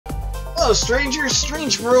Hello strangers,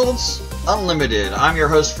 Strange Worlds Unlimited. I'm your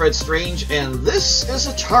host Fred Strange, and this is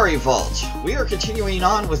Atari Vault. We are continuing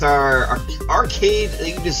on with our arcade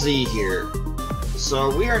A to Z here.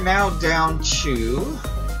 So we are now down to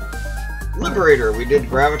Liberator. We did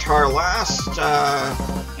Gravatar last,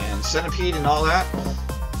 and Centipede and all that.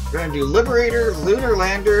 We're going to do Liberator, Lunar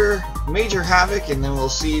Lander, Major Havoc, and then we'll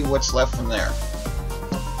see what's left from there.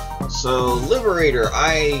 So, Liberator,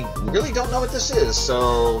 I really don't know what this is,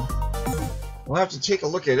 so we'll have to take a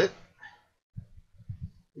look at it.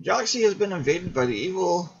 The galaxy has been invaded by the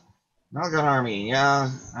evil Malgun army. Yeah,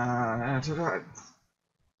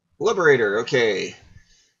 Liberator, okay.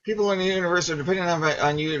 People in the universe are depending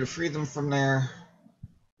on you to free them from their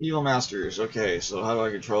evil masters. Okay, so how do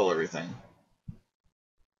I control everything?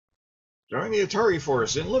 Join the Atari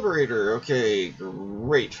force in Liberator. Okay,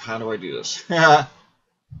 great. How do I do this?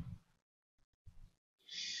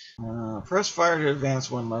 Press fire to advance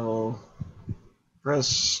one level. Press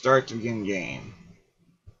start to begin game.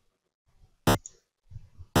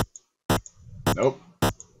 Nope.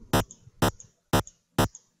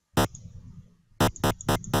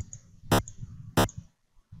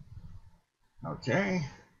 Okay.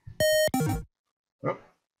 Oh.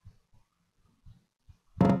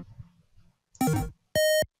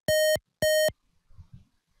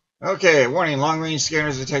 Okay, warning, long-range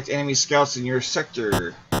scanners detect enemy scouts in your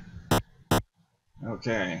sector.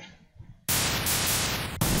 Okay.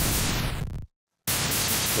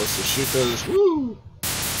 Supposed to shoot those. Woo!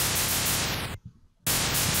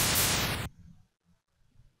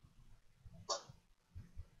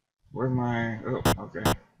 Where am I? Oh, okay.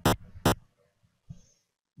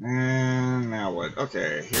 And now what?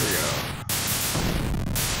 Okay, here we go.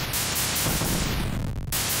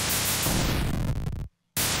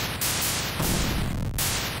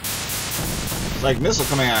 It's like Missile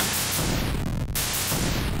Command.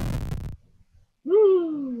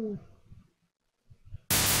 Woo!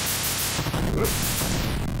 Whoop.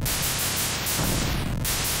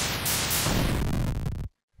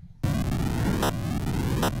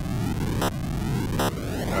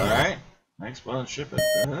 Alright. Explode ship it.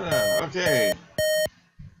 Okay.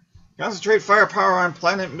 Concentrate firepower on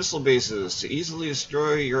planet missile bases to easily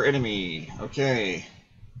destroy your enemy. Okay.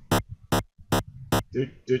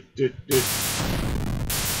 Need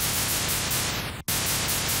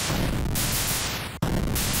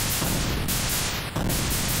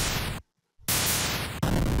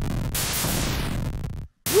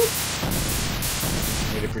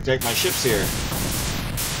to protect my ships here.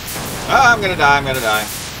 Ah, I'm gonna die, I'm gonna die.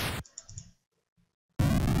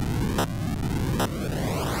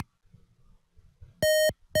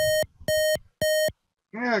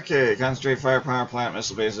 Okay, concentrate firepower, plant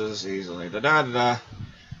missile bases easily. Da-da-da-da.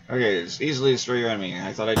 Okay, it's easily destroy your enemy.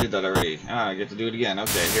 I thought I did that already. Ah, I get to do it again.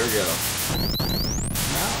 Okay, here we go.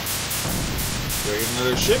 Now, do I get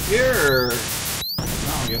another ship here, or...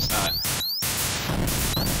 No, I guess not.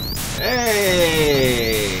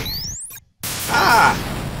 Hey! Ah!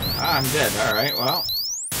 Ah, I'm dead. Alright, well.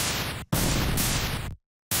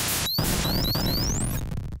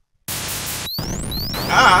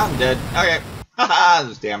 Ah, I'm dead. Okay. Haha,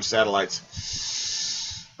 those damn satellites.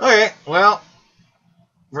 Okay, well.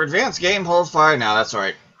 For advanced game, hold fire. Now that's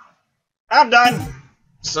alright. I'm done!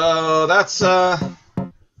 So, that's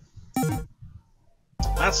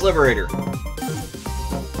Liberator.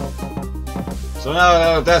 So now I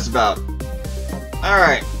know what that's about.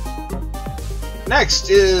 Alright. Next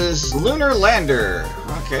is Lunar Lander.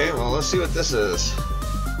 Okay, well, let's see what this is.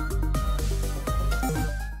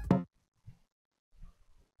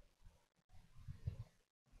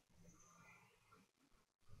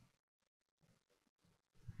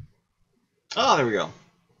 Oh, there we go.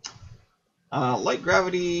 Light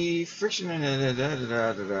gravity, friction,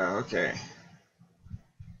 okay.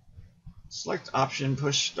 Select option,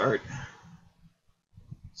 push start.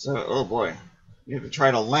 So, oh boy. You have to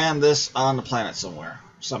try to land this on the planet somewhere,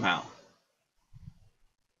 somehow.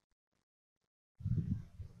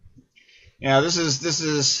 Yeah, this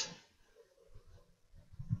is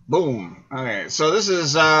boom. Okay, so this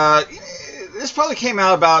is this probably came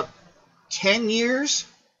out about 10 years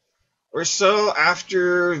or so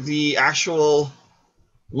after the actual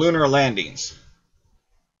lunar landings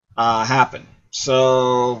happened.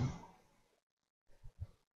 So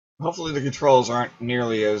hopefully the controls aren't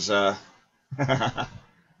nearly as aren't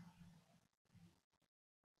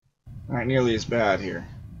nearly as bad here.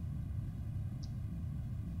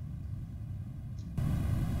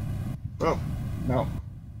 Oh, no.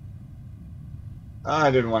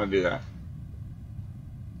 I didn't want to do that.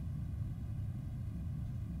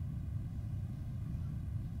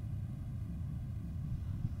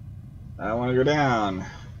 I want to go down.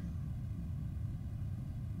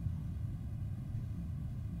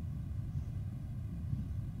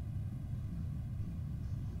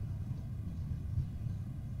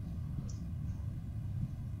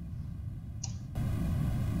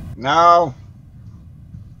 No.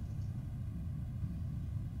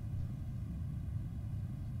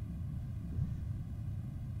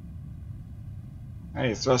 I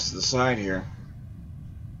need to thrust to the side here.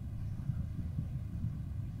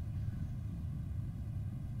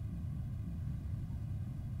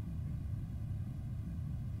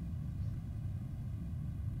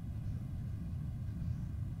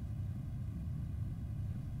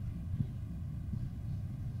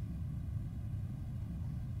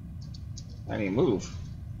 I need to move.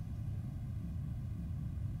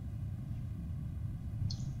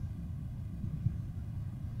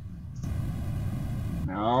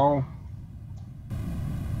 No.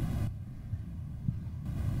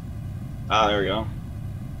 Ah, there we go.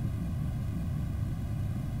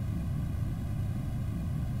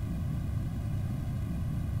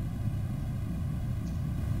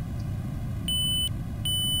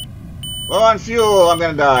 Low on fuel, I'm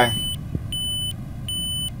gonna die.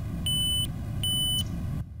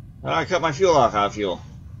 How do I cut my fuel off? Out of fuel.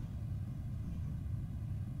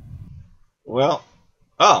 Well,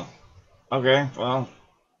 oh, okay, well.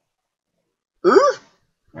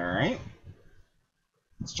 Alright.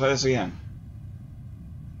 Let's try this again.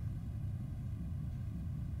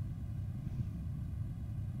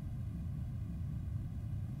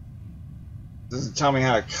 Doesn't tell me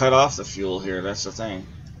how to cut off the fuel here, that's the thing.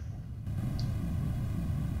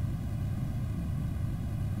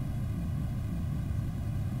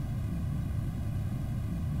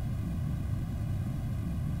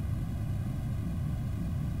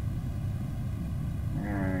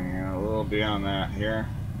 Alright, a little beyond that here.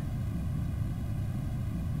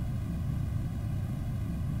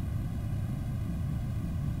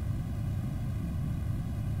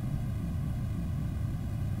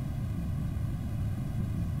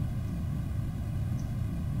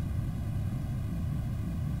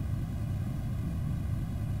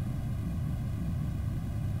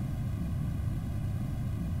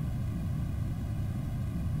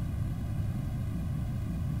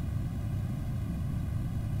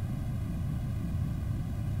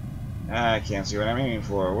 I can't see what I'm aiming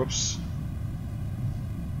for. Whoops.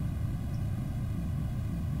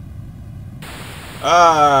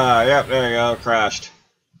 Ah, yep, there you go. Crashed.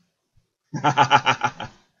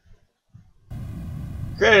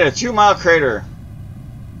 Created a 2-mile crater.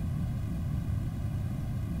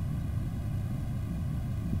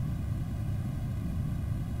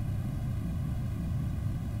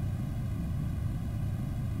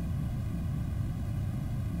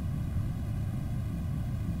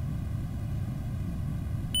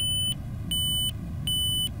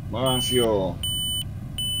 Low on fuel.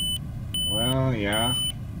 Well, yeah.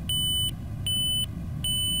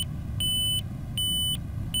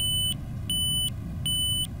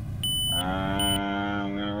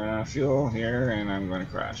 I'm gonna run out of fuel here and I'm gonna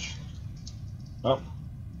crash. Oh.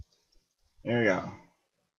 There we go.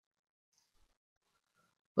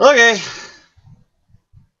 Okay.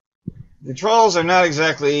 Controls are not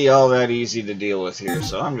exactly all that easy to deal with here,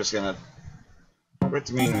 so I'm just gonna quit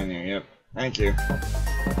the main menu. Yep. Thank you.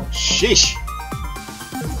 Sheesh.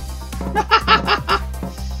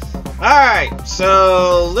 Alright,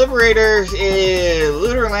 so Liberator is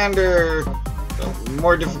Lunar Lander,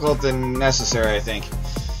 more difficult than necessary, I think.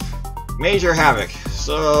 Major Havoc.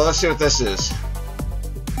 So let's see what this is.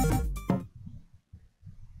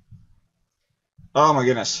 Oh my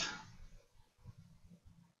goodness.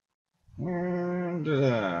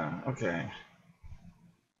 Okay.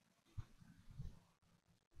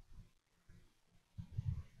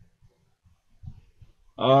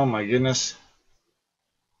 Oh my goodness.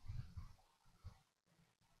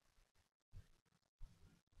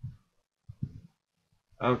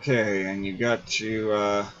 Okay, and you got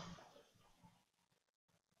to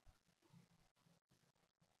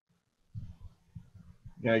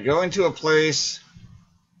gotta go into a place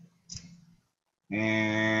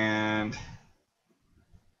and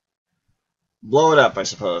blow it up, I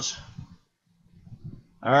suppose.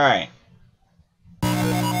 Alright.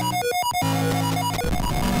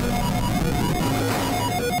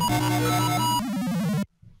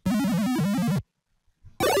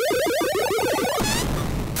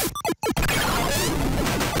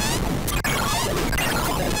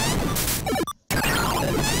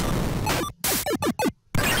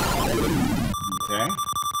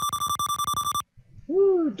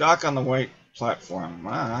 Dock on the white platform.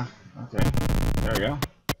 Ah, okay. There we go.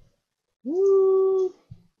 Woo.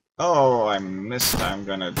 Oh, I missed. I'm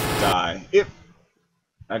gonna die. Yep.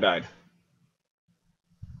 I died.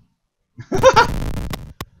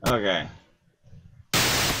 Okay.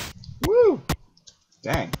 Woo!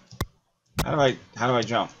 Dang. How do I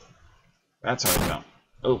jump? That's how I jump.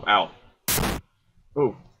 Oh, ow.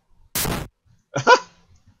 Ooh.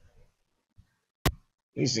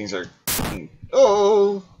 These things are...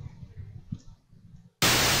 Oh!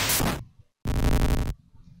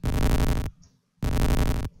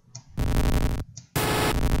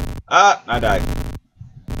 Ah! I died.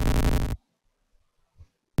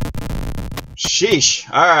 Sheesh!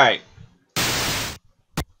 Alright.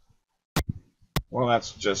 Well,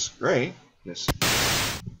 that's just great. Just...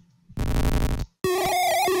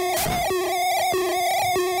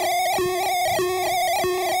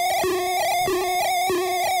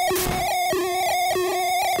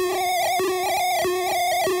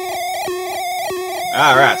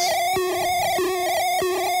 Ah, rats.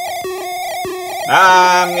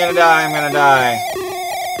 Ah, I'm gonna die, I'm gonna die.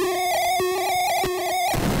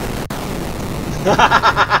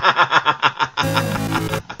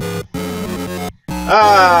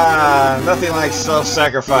 Ah, nothing like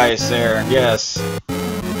self-sacrifice there, yes.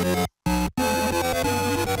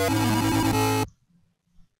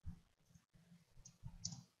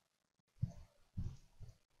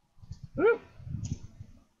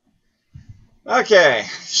 Okay.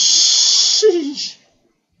 Sheesh.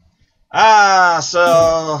 Ah,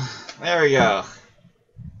 so there we go.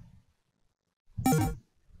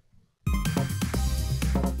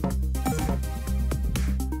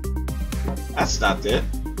 That's not it.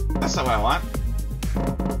 That's not what I want.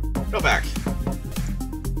 Go back.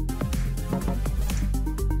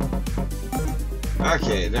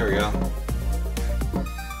 Okay, there we go.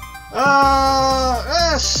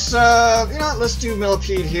 Yes, you know what, let's do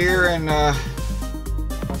Millipede here and,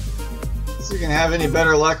 see if we can have any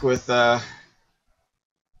better luck with,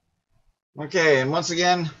 Okay, and once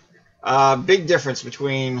again, big difference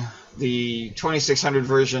between the 2600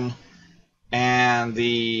 version and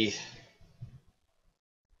the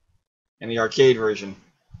arcade version.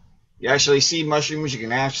 You actually see mushrooms, you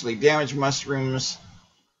can actually damage mushrooms.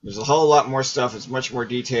 There's a whole lot more stuff, it's much more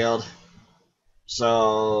detailed.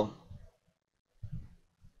 So,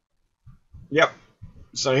 yep.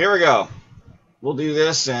 So here we go. We'll do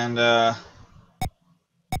this and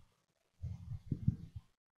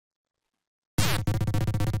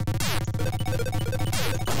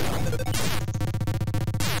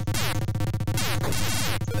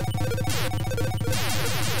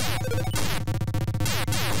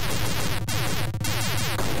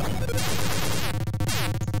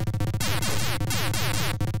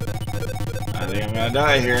I think I'm gonna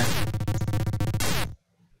die here.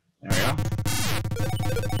 There we go.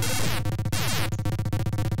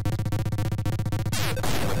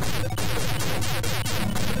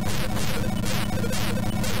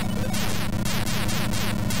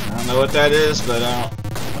 I don't know what that is, but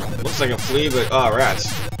it looks like a flea, but oh, rats.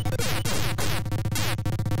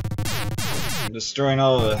 I'm destroying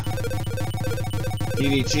all the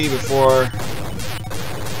DDT before.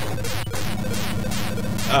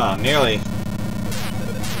 Oh, nearly.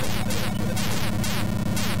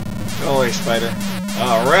 Go away, spider.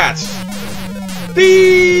 Oh, rats!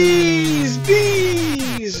 Bees!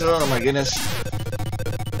 Bees! Oh my goodness.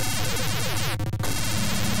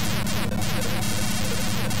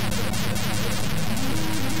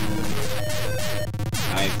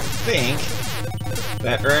 I think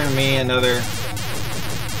that earned me another...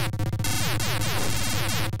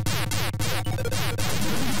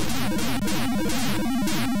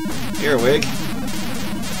 earwig.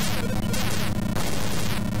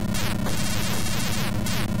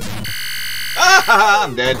 Ah,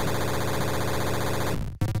 I'm dead.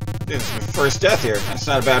 This is my first death here. That's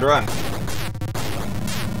not a bad run.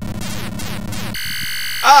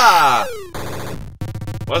 Ah!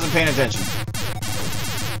 Wasn't paying attention.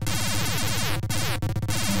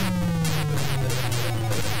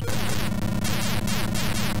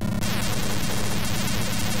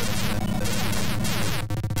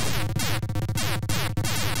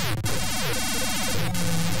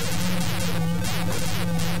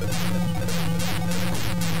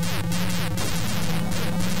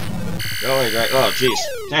 Oh, wait, right. Oh, jeez.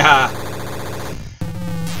 Yeah.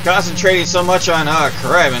 Concentrating so much on,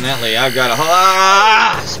 crap, evidently. I've got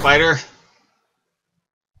a spider.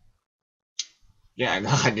 Yeah,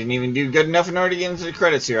 no, I didn't even do good enough in order to get into the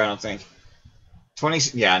credits here, I don't think.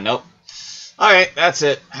 20, yeah, nope. Alright, that's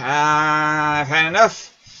it. I've had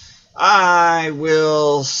enough. I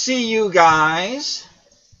will see you guys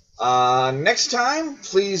next time.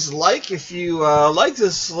 Please like if you like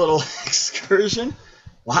this little excursion.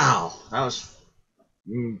 Wow, that was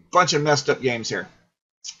a bunch of messed up games here.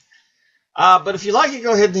 But if you like it,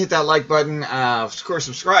 go ahead and hit that like button. Of course,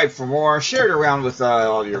 subscribe for more. Share it around with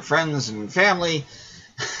all your friends and family.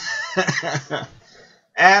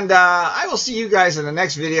 And I will see you guys in the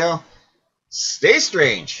next video. Stay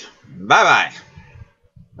strange.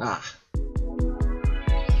 Bye-bye.